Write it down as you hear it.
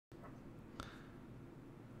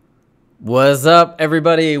What's up,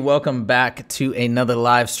 everybody? Welcome back to another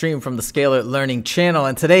live stream from the Scalar Learning channel.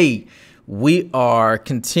 And today we are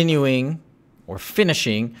continuing or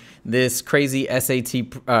finishing this crazy ACT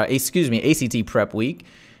prep week.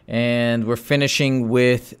 And we're finishing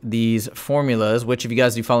with these formulas, which if you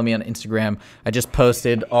guys do follow me on Instagram, I just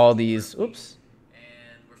posted all these,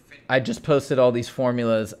 I just posted all these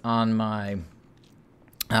formulas on my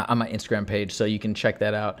Instagram page, so you can check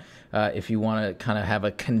that out if you want to kind of have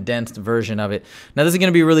a condensed version of it. Now, this is going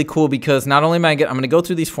to be really cool because not only am I'm going to go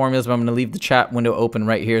through these formulas, but I'm going to leave the chat window open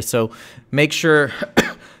right here. So make sure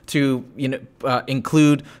to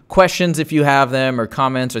include questions if you have them, or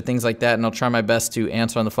comments or things like that, and I'll try my best to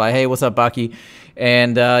answer on the fly. Hey, what's up, Baki?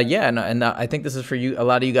 And I think this is for you, a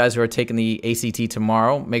lot of you guys who are taking the ACT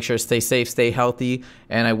tomorrow. Make sure to stay safe, stay healthy,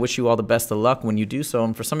 and I wish you all the best of luck when you do so.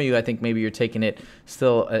 And for some of you, I think maybe you're taking it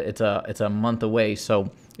still, it's a month away.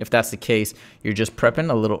 So if that's the case, you're just prepping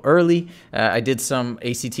a little early. I did some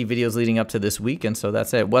ACT videos leading up to this week, and so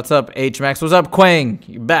that's it. What's up, H-Max? What's up, Quang?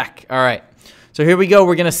 You're back. All right. So here we go.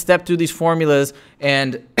 We're going to step through these formulas,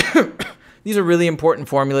 and these are really important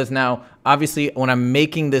formulas. Now, obviously, when I'm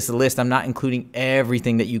making this list, I'm not including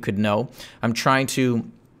everything that you could know. I'm trying to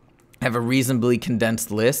have a reasonably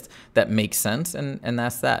condensed list that makes sense, and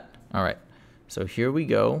that's that. All right. So here we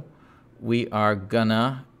go. We are going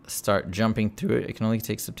to start jumping through it. It can only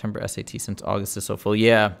take September SAT since August is so full.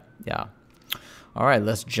 Yeah. All right,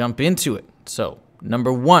 let's jump into it. So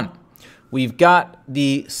number one, we've got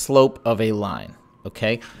the slope of a line,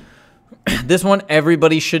 okay? This one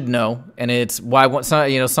everybody should know, and it's y1.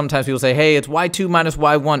 So, sometimes people say, hey, it's y2 minus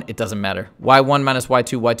y1. It doesn't matter. y1 minus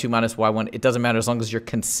y2, y2 minus y1. It doesn't matter as long as you're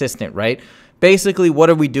consistent, right? Basically, what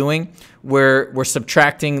are we doing? We're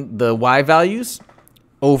subtracting the y values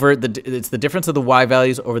over it's the difference of the y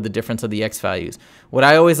values over the difference of the x values. What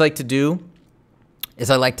I always like to do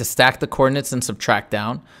is I like to stack the coordinates and subtract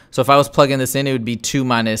down. So if I was plugging this in, it would be 2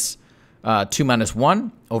 minus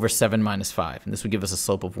 1 over 7 minus 5. And this would give us a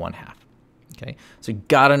slope of 1/2. Okay, so you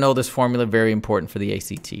got to know this formula, very important for the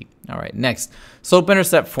ACT. All right, next,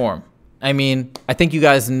 slope-intercept form. I mean, I think you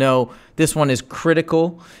guys know this one is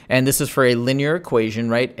critical, and this is for a linear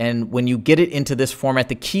equation, right? And when you get it into this format,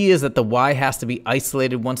 the key is that the y has to be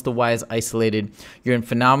isolated. Once the y is isolated, you're in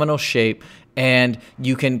phenomenal shape, and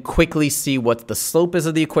you can quickly see what the slope is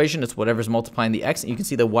of the equation. It's whatever's multiplying the x, and you can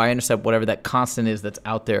see the y-intercept, whatever that constant is that's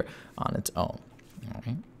out there on its own. All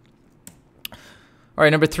right. All right,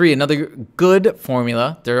 number three, another good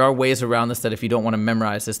formula. There are ways around this that if you don't want to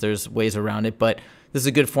memorize this, there's ways around it, but this is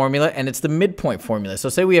a good formula, and it's the midpoint formula. So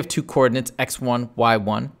say we have two coordinates, x1,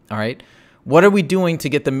 y1, all right? What are we doing to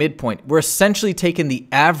get the midpoint? We're essentially taking the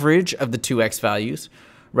average of the two x values,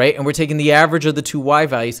 right? And we're taking the average of the two y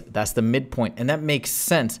values. That's the midpoint, and that makes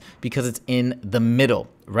sense because it's in the middle,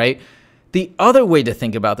 right? The other way to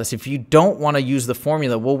think about this, if you don't want to use the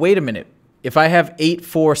formula, well, wait a minute. If I have 8,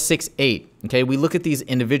 4, 6, 8, okay, we look at these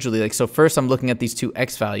individually. Like, so first I'm looking at these two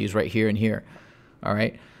x values right here and here, all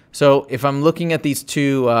right? So if I'm looking at these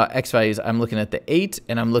two x values, I'm looking at the 8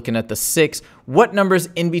 and I'm looking at the 6. What number's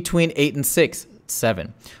in between 8 and 6?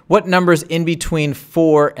 7. What number's in between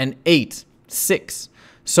 4 and 8? 6.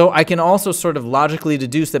 So I can also sort of logically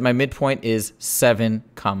deduce that my midpoint is 7,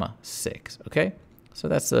 6, okay? So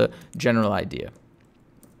that's a general idea.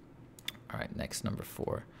 All right, next, number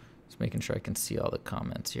 4. Just making sure I can see all the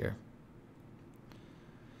comments here.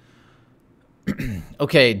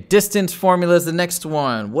 Okay, distance formula is the next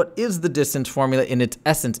one. What is the distance formula in its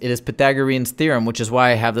essence? It is Pythagorean's theorem, which is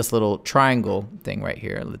why I have this little triangle thing right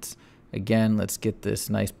here. Let's get this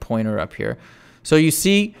nice pointer up here. So you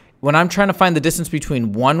see, when I'm trying to find the distance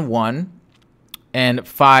between 1, 1 and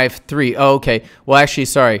 5, 3. Oh, okay. Well, actually,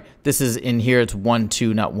 sorry. This is in here. It's 1,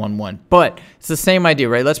 2, not 1, 1. But it's the same idea,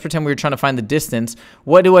 right? Let's pretend we were trying to find the distance.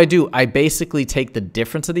 What do? I basically take the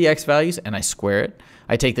difference of the x values and I square it.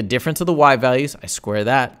 I take the difference of the y values. I square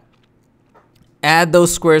that. Add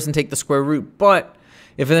those squares and take the square root. But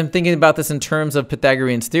if I'm thinking about this in terms of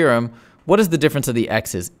Pythagorean's theorem, what is the difference of the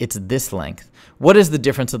x's? It's this length. What is the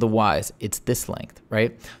difference of the y's? It's this length,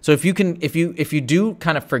 right? So if you do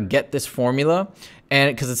kind of forget this formula,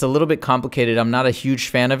 and because it's a little bit complicated, I'm not a huge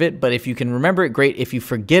fan of it, but if you can remember it, great. If you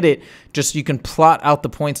forget it, just you can plot out the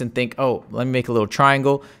points and think, oh, let me make a little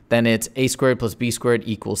triangle. Then it's a squared plus b squared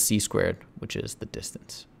equals c squared, which is the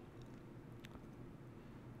distance.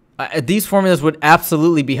 These formulas would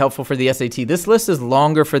absolutely be helpful for the SAT. This list is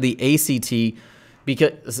longer for the ACT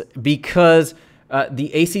because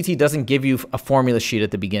the ACT doesn't give you a formula sheet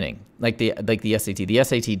at the beginning like the SAT. The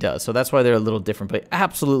SAT does, so that's why they're a little different. But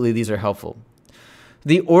absolutely, these are helpful.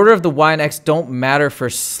 The order of the y and x don't matter for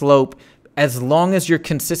slope as long as you're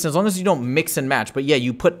consistent, as long as you don't mix and match. But yeah,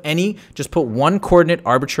 you put any, just put one coordinate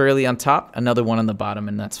arbitrarily on top, another one on the bottom,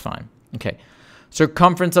 and that's fine. Okay.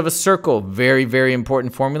 Circumference of a circle, very, very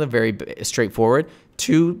important formula, very straightforward.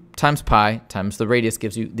 2 times pi times the radius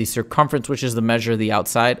gives you the circumference, which is the measure of the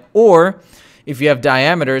outside. Or if you have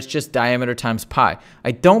diameter, it's just diameter times pi.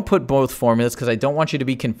 I don't put both formulas because I don't want you to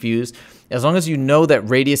be confused. As long as you know that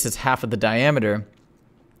radius is half of the diameter,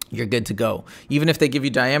 you're good to go. Even if they give you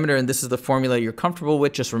diameter and this is the formula you're comfortable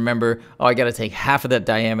with, just remember, oh, I got to take half of that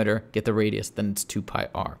diameter, get the radius, then it's 2 pi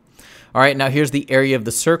r. All right, now here's the area of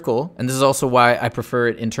the circle, and this is also why I prefer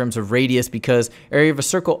it in terms of radius, because area of a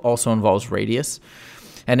circle also involves radius,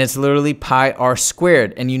 and it's literally pi r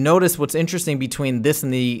squared. And you notice what's interesting between this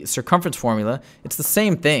and the circumference formula, it's the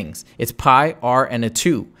same things. It's pi, r, and a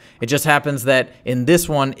 2. It just happens that in this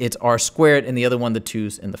one, it's r squared, and the other one, the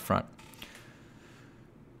 2's in the front.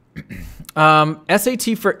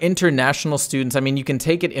 SAT for international students, I mean, you can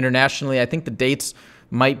take it internationally. I think the dates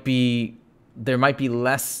might be, there might be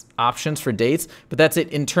less options for dates, but that's it.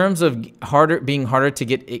 In terms of being harder to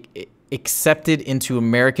get accepted into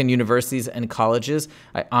American universities and colleges,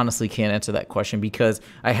 I honestly can't answer that question because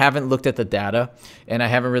I haven't looked at the data and I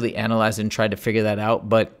haven't really analyzed and tried to figure that out.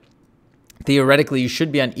 But theoretically, you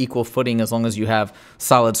should be on equal footing as long as you have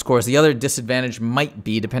solid scores. The other disadvantage might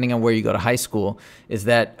be, depending on where you go to high school, is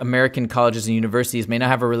that American colleges and universities may not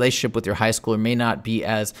have a relationship with your high school or may not be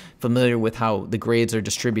as familiar with how the grades are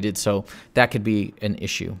distributed. So that could be an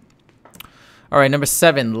issue. All right, number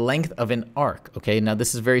 7, length of an arc. Okay, now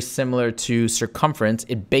this is very similar to circumference.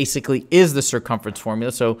 It basically is the circumference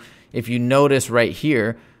formula. So if you notice right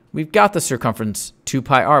here, we've got the circumference 2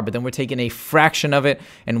 pi r, but then we're taking a fraction of it.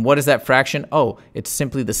 And what is that fraction? Oh, it's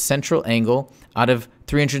simply the central angle out of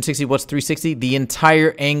 360. What's 360? The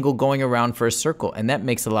entire angle going around for a circle. And that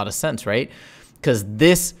makes a lot of sense, right? Because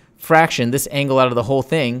this fraction, this angle out of the whole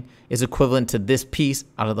thing, is equivalent to this piece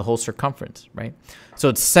out of the whole circumference, right? So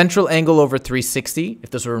it's central angle over 360.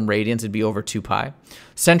 If this were in radians, it'd be over 2 pi.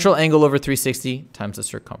 Central angle over 360 times the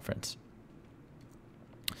circumference.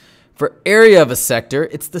 For area of a sector,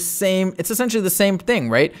 it's the same. It's essentially the same thing,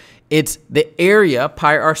 right? It's the area,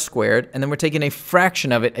 pi r squared, and then we're taking a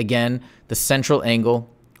fraction of it, again, the central angle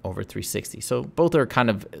over 360. So both are kind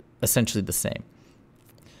of essentially the same.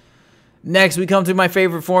 Next, we come to my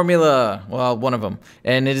favorite formula. Well, one of them.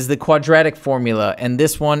 And it is the quadratic formula. And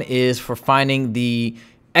this one is for finding the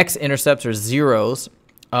x-intercepts or zeros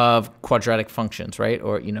of quadratic functions, right?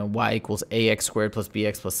 Or, you know, y equals ax squared plus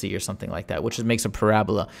bx plus c or something like that, which makes a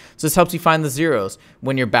parabola. So this helps you find the zeros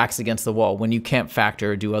when your back's against the wall, when you can't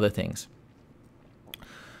factor or do other things.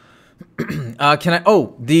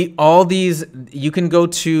 All these, you can go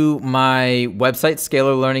to my website,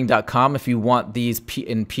 scalarlearning.com, if you want these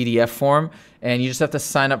in PDF form, and you just have to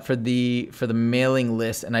sign up for the mailing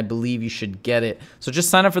list, and I believe you should get it. So just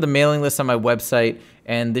sign up for the mailing list on my website,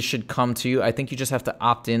 and this should come to you. I think you just have to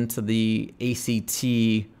opt into the ACT.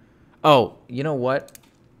 Oh, you know what?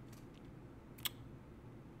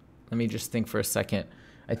 Let me just think for a second.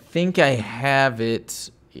 I think I have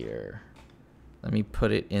it here. Let me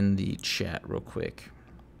put it in the chat real quick.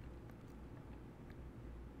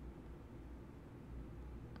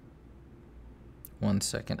 One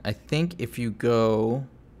second. I think if you go,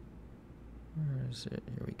 where is it?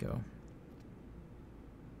 Here we go.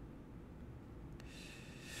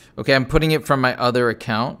 Okay, I'm putting it from my other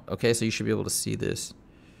account. Okay, so you should be able to see this.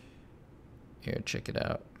 Here, check it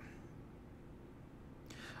out.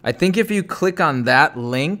 I think if you click on that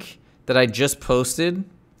link that I just posted,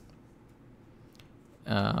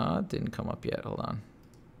 it didn't come up yet. Hold on.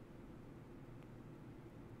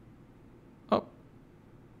 Oh.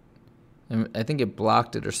 I think it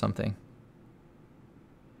blocked it or something.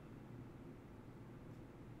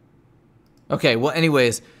 Okay, well,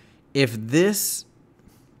 anyways, if this...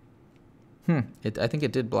 I think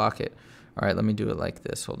it did block it. All right, let me do it like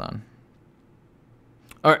this. Hold on.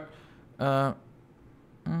 All right. Yeah,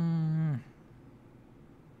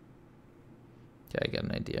 I got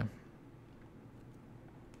an idea.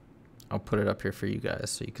 I'll put it up here for you guys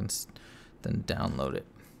so you can then download it.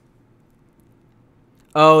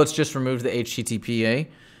 Oh, it's just removed the HTTP.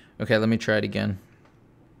 Okay, let me try it again.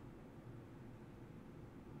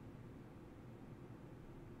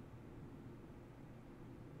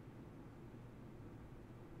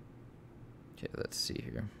 Okay, let's see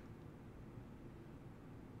here.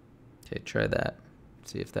 Okay, try that.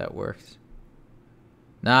 See if that works.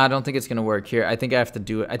 Nah, I don't think it's gonna work here. I think I have to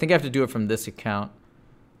do it. I think I have to do it from this account.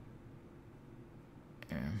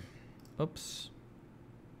 Oops.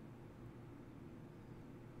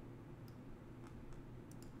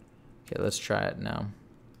 Okay, let's try it now.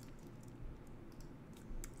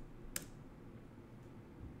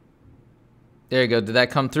 There you go. Did that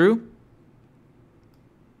come through?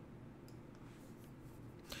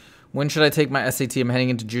 When should I take my SAT? I'm heading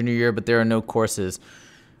into junior year, but there are no courses.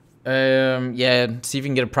 Yeah, see if you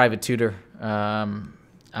can get a private tutor.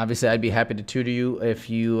 Obviously, I'd be happy to tutor you. If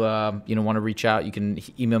you want to reach out, you can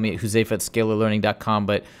email me at huzaifa@scalarlearning.com.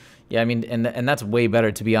 But yeah, I mean, and that's way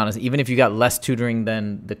better, to be honest. Even if you got less tutoring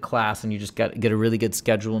than the class and you just get a really good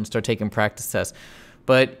schedule and start taking practice tests.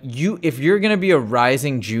 But if you're going to be a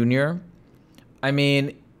rising junior, I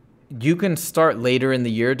mean, you can start later in the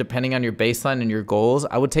year depending on your baseline and your goals.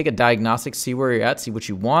 I would take a diagnostic, see where you're at, see what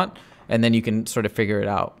you want, and then you can sort of figure it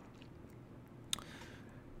out.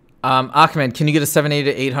 Ahmed, can you get a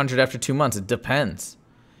 780 to 800 after 2 months? It depends.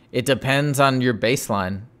 It depends on your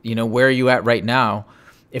baseline. Where are you at right now?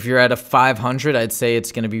 If you're at a 500, I'd say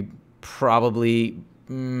it's going to be probably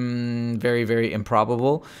very, very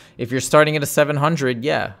improbable. If you're starting at a 700,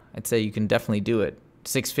 yeah, I'd say you can definitely do it.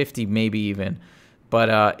 650 maybe even.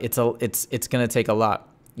 But it's going to take a lot.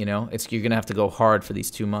 You're going to have to go hard for these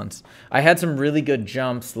 2 months. I had some really good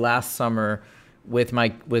jumps last summer with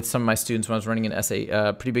some of my students when I was running an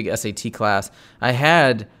pretty big SAT class. I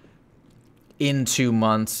had in 2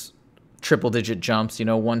 months triple digit jumps,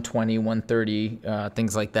 120, 130,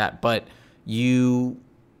 things like that. But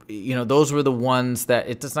those were the ones that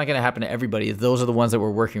it's not going to happen to everybody. Those are the ones that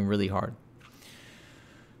were working really hard.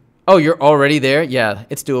 Oh, you're already there? Yeah,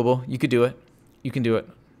 it's doable. You could do it. You can do it.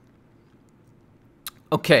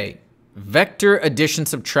 Okay, vector addition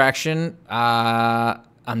subtraction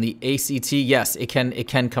on the ACT. Yes, it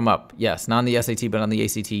can come up. Yes, not on the SAT, but on the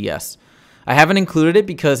ACT. Yes, I haven't included it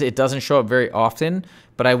because it doesn't show up very often.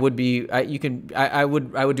 But I would do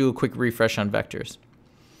a quick refresh on vectors.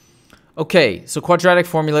 Okay, so quadratic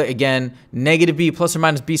formula again: negative b plus or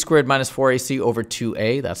minus b squared minus 4ac over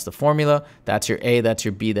 2a. That's the formula. That's your a, that's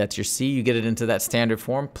your b, that's your c. You get it into that standard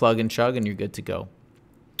form, plug and chug, and you're good to go.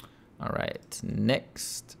 All right,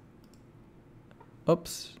 next.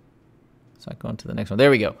 Oops. It's not going to the next one.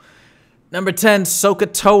 There we go. Number 10,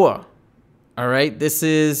 SOHCAHTOA. All right, this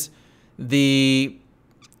is the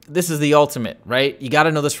ultimate, right? You got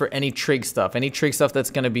to know this for any trig stuff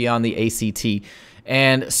that's going to be on the ACT.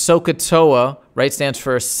 And SOHCAHTOA, right, stands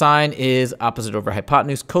for sine is opposite over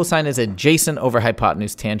hypotenuse, cosine is adjacent over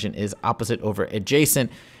hypotenuse, tangent is opposite over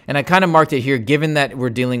adjacent. And I kind of marked it here, given that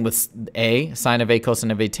we're dealing with a, sine of a,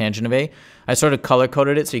 cosine of a, tangent of a. I sort of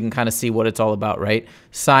color-coded it so you can kind of see what it's all about, right?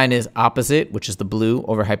 Sine is opposite, which is the blue,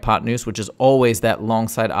 over hypotenuse, which is always that long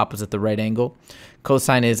side opposite the right angle.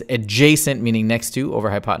 Cosine is adjacent, meaning next to,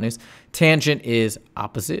 over hypotenuse. Tangent is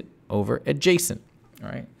opposite over adjacent. All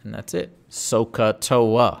right, and that's it.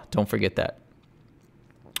 SOHCAHTOA. Don't forget that.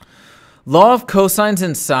 Law of cosines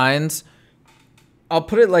and sines. I'll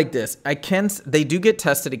put it like this. They do get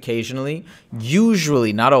tested occasionally.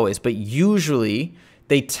 Usually, not always, but usually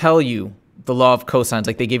they tell you the law of cosines,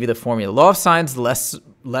 like they give you the formula. Law of sines, less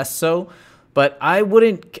so, but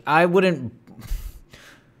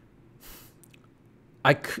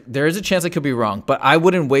there is a chance I could be wrong, but I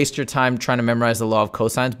wouldn't waste your time trying to memorize the law of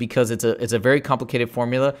cosines because it's a very complicated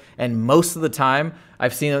formula, and most of the time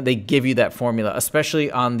I've seen that they give you that formula, especially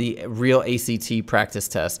on the real ACT practice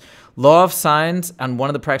test. Law of sines, on one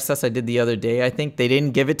of the practice tests I did the other day, I think they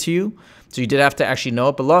didn't give it to you, so you did have to actually know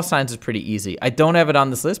it, but law of sines is pretty easy. I don't have it on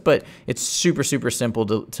this list, but it's super, super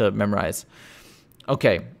simple to memorize.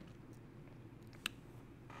 Okay.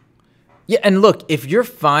 Yeah, and look, if you're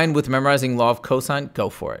fine with memorizing law of cosine, go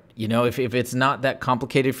for it. If it's not that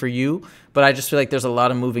complicated for you, but I just feel like there's a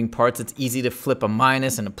lot of moving parts. It's easy to flip a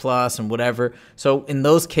minus and a plus and whatever. So in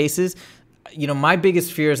those cases, my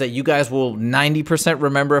biggest fear is that you guys will 90%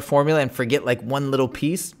 remember a formula and forget like one little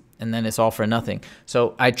piece, and then it's all for nothing.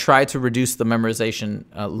 So I try to reduce the memorization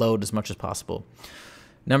load as much as possible.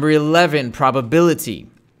 Number 11, probability.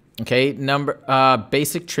 Okay,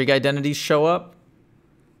 basic trig identities show up.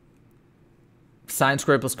 Sine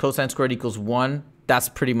squared plus cosine squared equals 1. That's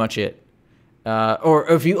pretty much it. Or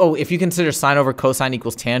if you consider sine over cosine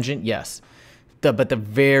equals tangent, yes. But the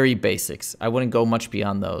very basics. I wouldn't go much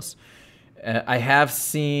beyond those. I have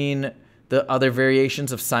seen the other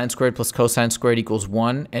variations of sine squared plus cosine squared equals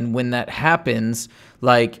 1. And when that happens,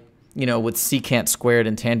 like, with secant squared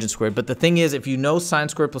and tangent squared. But the thing is, if you know sine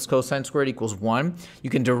squared plus cosine squared equals 1, you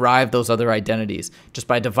can derive those other identities just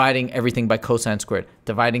by dividing everything by cosine squared,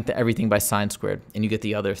 dividing everything by sine squared, and you get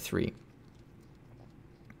the other 3.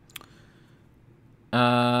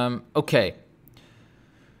 Okay.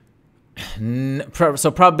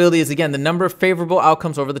 So probability is, again, the number of favorable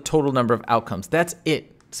outcomes over the total number of outcomes. That's it.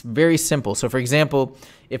 It's very simple. So, for example,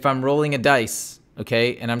 if I'm rolling a dice,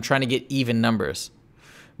 okay, and I'm trying to get even numbers,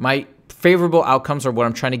 My favorable outcomes are what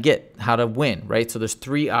I'm trying to get, how to win, right? So there's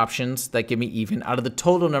 3 options that give me even out of the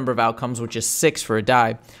total number of outcomes, which is 6 for a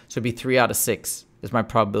die. So it'd be 3 out of 6 is my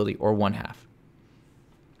probability, or 1/2.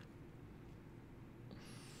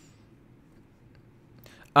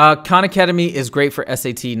 Khan Academy is great for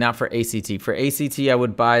SAT, not for ACT. For ACT, I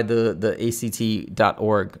would buy the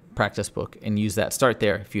ACT.org practice book and use that. Start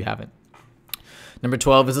there if you haven't. Number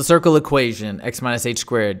 12 is a circle equation, x minus h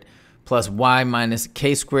squared plus y minus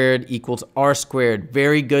k squared equals r squared.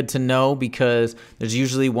 Very good to know because there's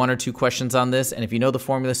usually 1 or 2 questions on this. And if you know the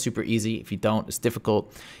formula, super easy. If you don't, it's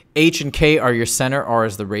difficult. H and k are your center, r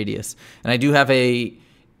is the radius. And I do have a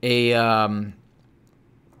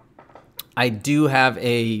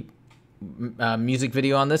music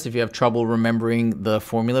video on this if you have trouble remembering the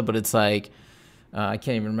formula, but it's like, I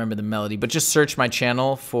can't even remember the melody, but just search my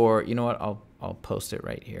channel for, you know what, I'll post it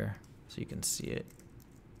right here so you can see it.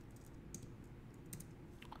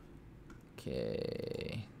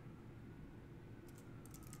 Okay.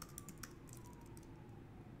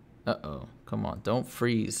 Uh-oh, come on, don't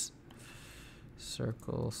freeze.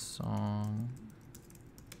 Circle song.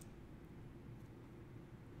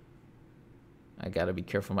 I gotta be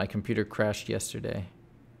careful. My computer crashed yesterday.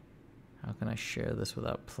 How can I share this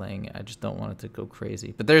without playing it? I just don't want it to go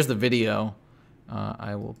crazy. But there's the video.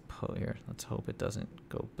 I will put here. Let's hope it doesn't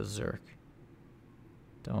go berserk.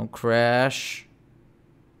 Don't crash.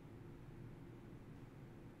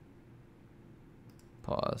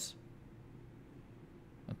 Pause.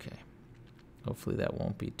 Okay. Hopefully that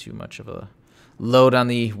won't be too much of a load on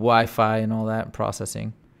the Wi-Fi and all that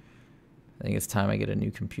processing. I think it's time I get a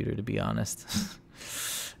new computer, to be honest.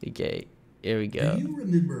 Okay, here we go. Do you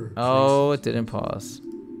remember? Oh, it didn't pause.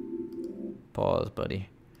 Pause, buddy.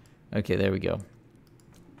 Okay, there we go.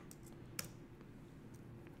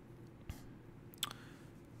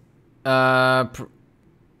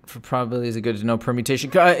 For probability, is it good to know permutation?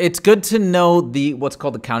 It's good to know what's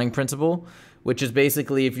called the counting principle, which is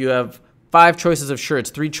basically if you have 5 choices of shirts,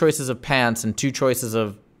 3 choices of pants, and 2 choices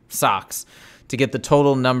of socks. To get the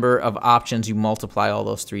total number of options, you multiply all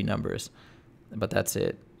those 3 numbers. But that's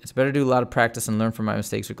it. It's better to do a lot of practice and learn from my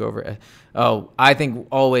mistakes or go over. Oh, I think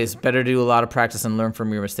always better to do a lot of practice and learn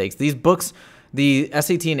from your mistakes. These books, the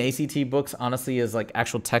SAT and ACT books, honestly, as like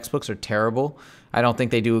actual textbooks, are terrible. I don't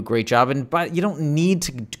think they do a great job. But you don't need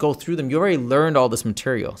to go through them. You already learned all this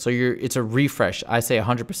material. So it's a refresh. I say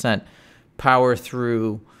 100% power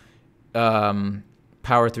through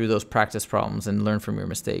those practice problems and learn from your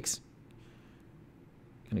mistakes.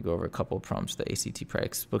 Gonna go over a couple of problems to the ACT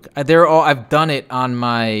practice book. I've done it on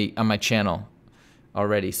my channel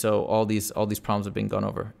already, so all these problems have been gone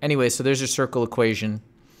over. Anyway, so there's your circle equation.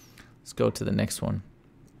 Let's go to the next one.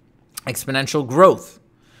 Exponential growth.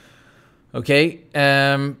 Okay,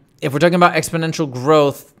 if we're talking about exponential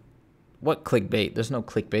growth, what clickbait? There's no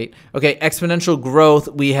clickbait. Okay, exponential growth,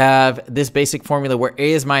 we have this basic formula where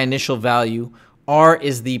A is my initial value, R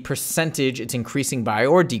is the percentage it's increasing by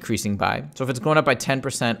or decreasing by. So if it's going up by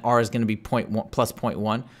 10%, R is going to be 0.1 plus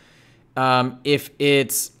 0.1. If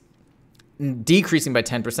it's decreasing by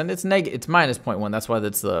 10%, it's minus 0.1. That's why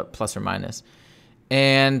that's the plus or minus.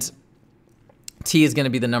 And T is going to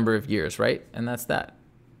be the number of years, right? And that's that.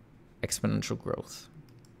 Exponential growth.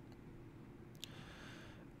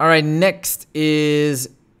 All right, next is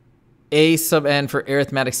A sub n for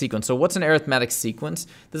arithmetic sequence. So what's an arithmetic sequence?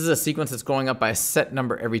 This is a sequence that's going up by a set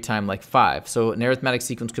number every time, like 5. So an arithmetic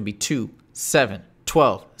sequence could be 2, 7,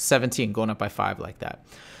 12, 17, going up by 5 like that.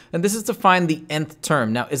 And this is to find the nth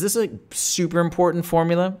term. Now, is this a super important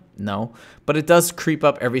formula? No, but it does creep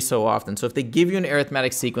up every so often. So if they give you an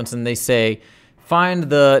arithmetic sequence and they say, find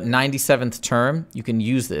the 97th term, you can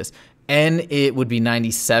use this. N, it would be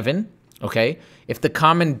 97, okay? If the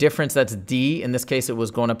common difference, that's D, in this case it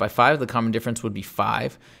was going up by 5, the common difference would be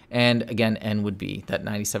 5. And again, N would be that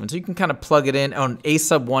 97. So you can kind of plug it in. Oh, A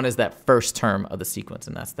sub 1 is that first term of the sequence,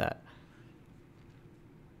 and that's that.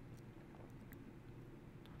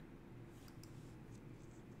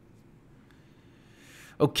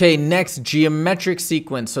 Okay, next, geometric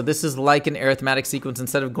sequence. So this is like an arithmetic sequence.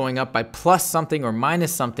 Instead of going up by plus something or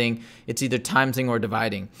minus something, it's either timesing or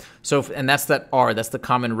dividing. So, and that's that R, that's the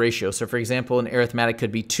common ratio. So for example, an arithmetic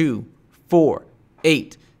could be 2, 4,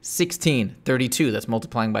 8, 16, 32. That's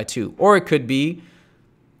multiplying by 2. Or it could be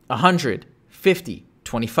 100, 50,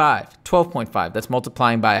 25, 12.5. That's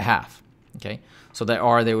multiplying by a half. Okay, so that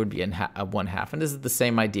R there would be in 1/2. And this is the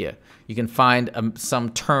same idea. You can find some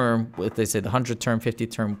term, if they say the 100th term,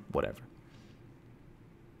 50th term, whatever.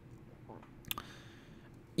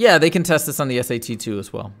 Yeah, they can test this on the SAT too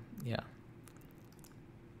as well. Yeah.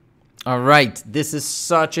 All right, this is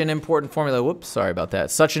such an important formula. Whoops, sorry about that.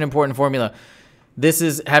 Such an important formula. This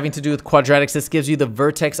is having to do with quadratics. This gives you the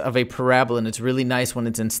vertex of a parabola, and it's really nice when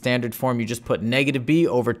it's in standard form. You just put negative b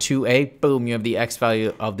over 2a. Boom, you have the x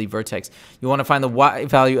value of the vertex. You want to find the y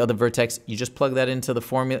value of the vertex. You just plug that into the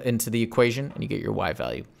formula, into the equation, and you get your y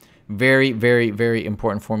value. Very, very, very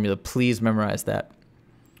important formula. Please memorize that.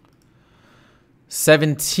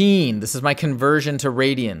 17. This is my conversion to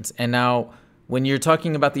radians. And now, when you're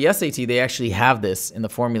talking about the SAT, they actually have this in the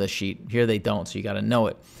formula sheet. Here they don't, so you got to know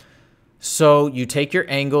it. So you take your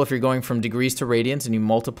angle, if you're going from degrees to radians, and you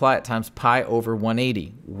multiply it times pi over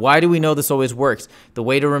 180. Why do we know this always works? The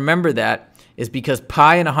way to remember that is because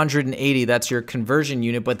pi and 180, that's your conversion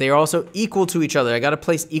unit, but they are also equal to each other. I got to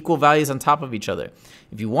place equal values on top of each other.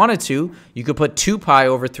 If you wanted to, you could put 2 pi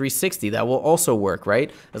over 360. That will also work,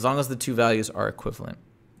 right? As long as the two values are equivalent.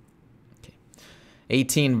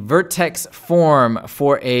 18, vertex form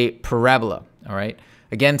for a parabola, all right?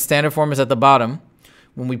 Again, standard form is at the bottom.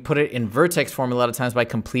 When we put it in vertex form, a lot of times by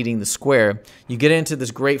completing the square, you get into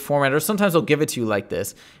this great format, or sometimes they'll give it to you like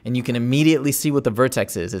this, and you can immediately see what the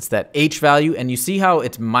vertex is. It's that h value, and you see how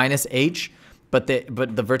it's minus h, but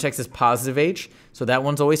the vertex is positive h, so that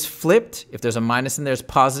one's always flipped. If there's a minus in there, it's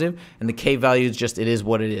positive, and the k value is just, it is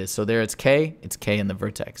what it is. So there it's k in the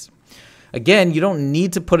vertex. Again, you don't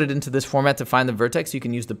need to put it into this format to find the vertex. You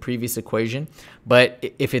can use the previous equation.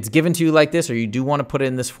 But if it's given to you like this, or you do want to put it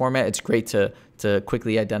in this format, it's great to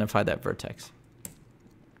quickly identify that vertex.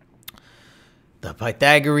 The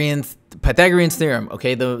Pythagorean's theorem,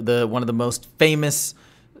 okay, the one of the most famous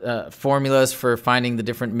formulas for finding the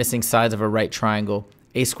different missing sides of a right triangle.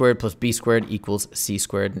 A squared plus b squared equals c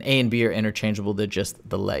squared. And a and b are interchangeable. They're just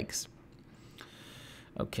the legs.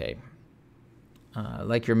 Okay.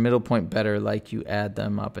 Like your middle point better, like you add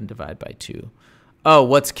them up and divide by 2. Oh,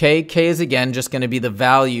 what's k? K is, again, just going to be the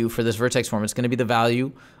value for this vertex form. It's going to be the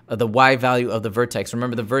value, the y value of the vertex.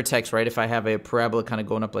 Remember the vertex, right? If I have a parabola kind of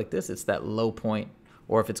going up like this, it's that low point.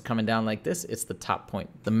 Or if it's coming down like this, it's the top point,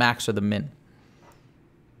 the max or the min.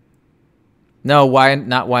 No,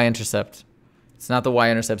 not y-intercept. It's not the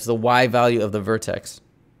y-intercept. It's the y value of the vertex.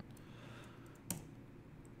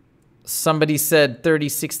 Somebody said 30,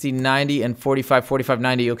 60, 90, and 45, 45,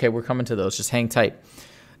 90. Okay, we're coming to those. Just hang tight.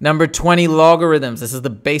 Number 20, logarithms. This is the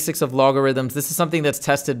basics of logarithms. This is something that's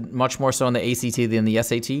tested much more so in the ACT than the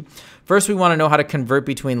SAT. First, we want to know how to convert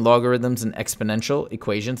between logarithms and exponential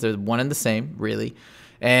equations. They're one and the same, really.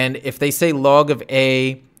 And if they say log of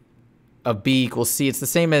A of B equals C, it's the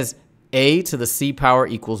same as A to the C power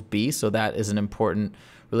equals B. So that is an important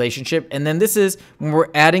relationship. And then this is when we're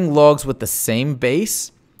adding logs with the same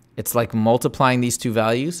base. It's like multiplying these two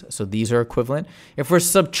values, so these are equivalent. If we're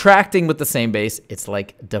subtracting with the same base, it's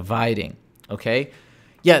like dividing, okay?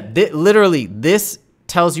 Yeah, literally, this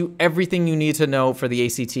tells you everything you need to know for the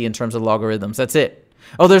ACT in terms of logarithms. That's it.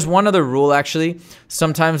 Oh, there's one other rule, actually,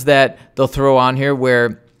 sometimes that they'll throw on here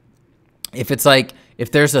where if it's like,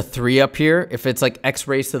 if there's a 3 up here, if it's like x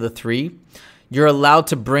raised to the 3, you're allowed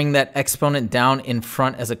to bring that exponent down in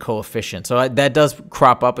front as a coefficient. So that does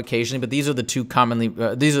crop up occasionally, but these are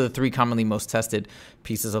the three commonly most tested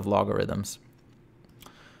pieces of logarithms.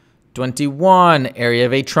 21, area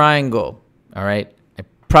of a triangle. All right,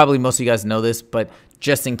 probably most of you guys know this, but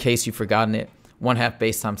just in case you've forgotten it, 1/2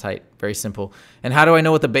 base times height. Very simple. And how do I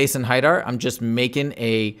know what the base and height are? I'm just making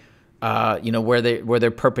a where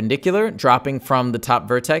they're perpendicular, dropping from the top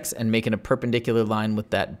vertex and making a perpendicular line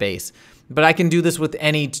with that base. But I can do this with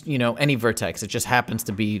any vertex. It just happens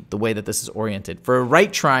to be the way that this is oriented. For a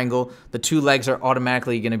right triangle, the two legs are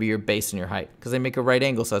automatically going to be your base and your height because they make a right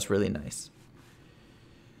angle, so that's really nice.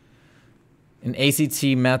 An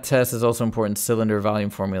ACT math test is also important, cylinder volume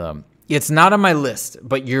formula. It's not on my list,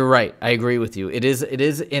 but you're right. I agree with you. It is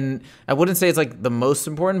in, I wouldn't say it's like the most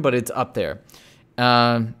important, but it's up there.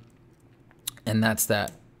 And that's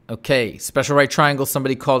that. Okay, special right triangles.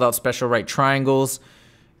 Somebody called out special right triangles.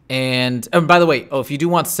 And by the way, if you do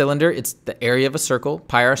want cylinder, it's the area of a circle,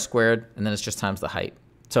 pi r squared, and then it's just times the height.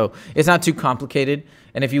 So it's not too complicated.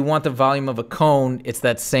 And if you want the volume of a cone, it's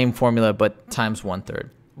that same formula, but times 1/3.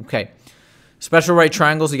 Okay. Special right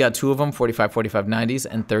triangles, you got 2 of them, 45, 45, 90s,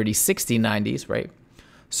 and 30, 60, 90s, right?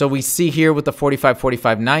 So we see here with the 45,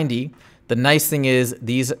 45, 90, the nice thing is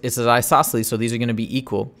it's an isosceles, so these are going to be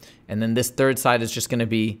equal. And then this third side is just going to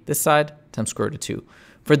be this side times square root of 2.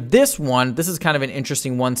 For this one, this is kind of an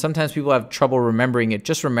interesting one. Sometimes people have trouble remembering it.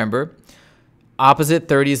 Just remember, opposite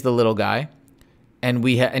 30 is the little guy. And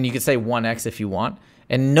you could say 1x if you want.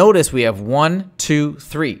 And notice we have 1, 2,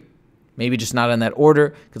 3. Maybe just not in that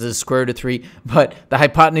order because it's square root of 3. But the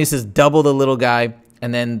hypotenuse is double the little guy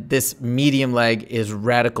And then this medium leg is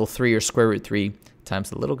radical 3 or square root 3 times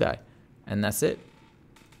the little guy. And that's it.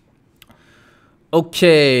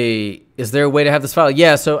 Okay, is there a way to have this file?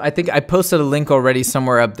 Yeah, so I think I posted a link already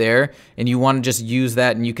somewhere up there, and you want to just use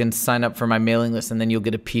that, and you can sign up for my mailing list, and then you'll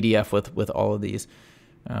get a PDF with all of these.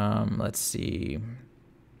 Let's see.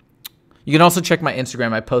 You can also check my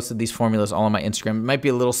Instagram. I posted these formulas all on my Instagram. It might be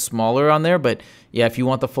a little smaller on there, but yeah, if you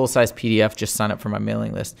want the full-size PDF, just sign up for my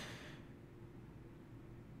mailing list.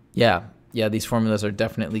 Yeah, these formulas are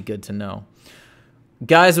definitely good to know.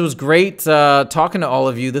 Guys, it was great talking to all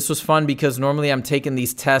of you. This was fun because normally I'm taking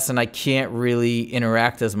these tests and I can't really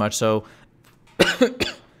interact as much. So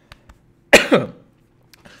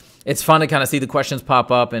it's fun to kind of see the questions pop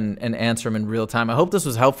up and answer them in real time. I hope this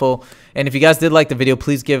was helpful. And if you guys did like the video,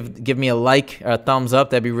 please give me a like, a thumbs up.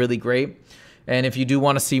 That'd be really great. And if you do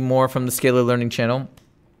want to see more from the Scalar Learning channel,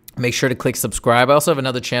 make sure to click subscribe. I also have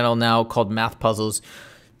another channel now called Math Puzzles.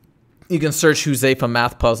 You can search Huzaifa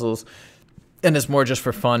Math Puzzles. And it's more just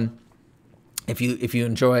for fun. If you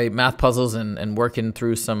enjoy math puzzles and working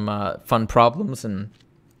through some fun problems and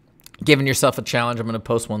giving yourself a challenge, I'm going to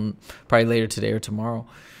post one probably later today or tomorrow.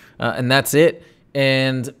 And that's it.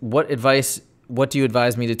 And what do you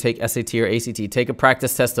advise me to take, SAT or ACT? Take a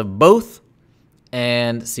practice test of both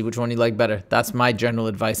and see which one you like better. That's my general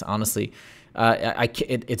advice, honestly.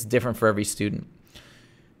 It's different for every student.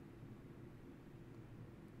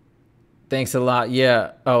 Thanks a lot.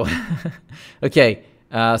 Yeah. Oh, okay.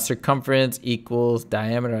 Circumference equals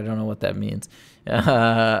diameter. I don't know what that means. All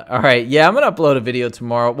right. Yeah, I'm going to upload a video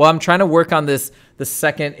tomorrow. Well, I'm trying to work on the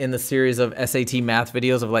second in the series of SAT math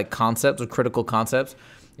videos of like concepts or critical concepts.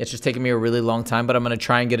 It's just taking me a really long time, but I'm going to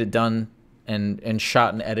try and get it done and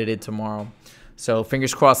shot and edited tomorrow. So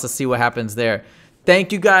fingers crossed. Let's see what happens there.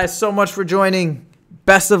 Thank you guys so much for joining.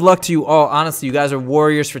 Best of luck to you all. Honestly, you guys are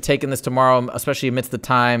warriors for taking this tomorrow, especially amidst the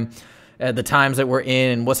times that we're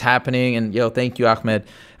in and what's happening. And thank you, Ahmed.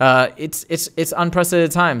 It's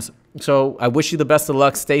unprecedented times. So I wish you the best of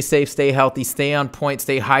luck. Stay safe, stay healthy, stay on point,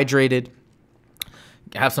 stay hydrated,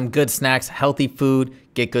 have some good snacks, healthy food,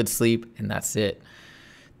 get good sleep, and that's it.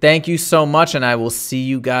 Thank you so much, and I will see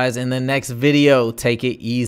you guys in the next video. Take it easy.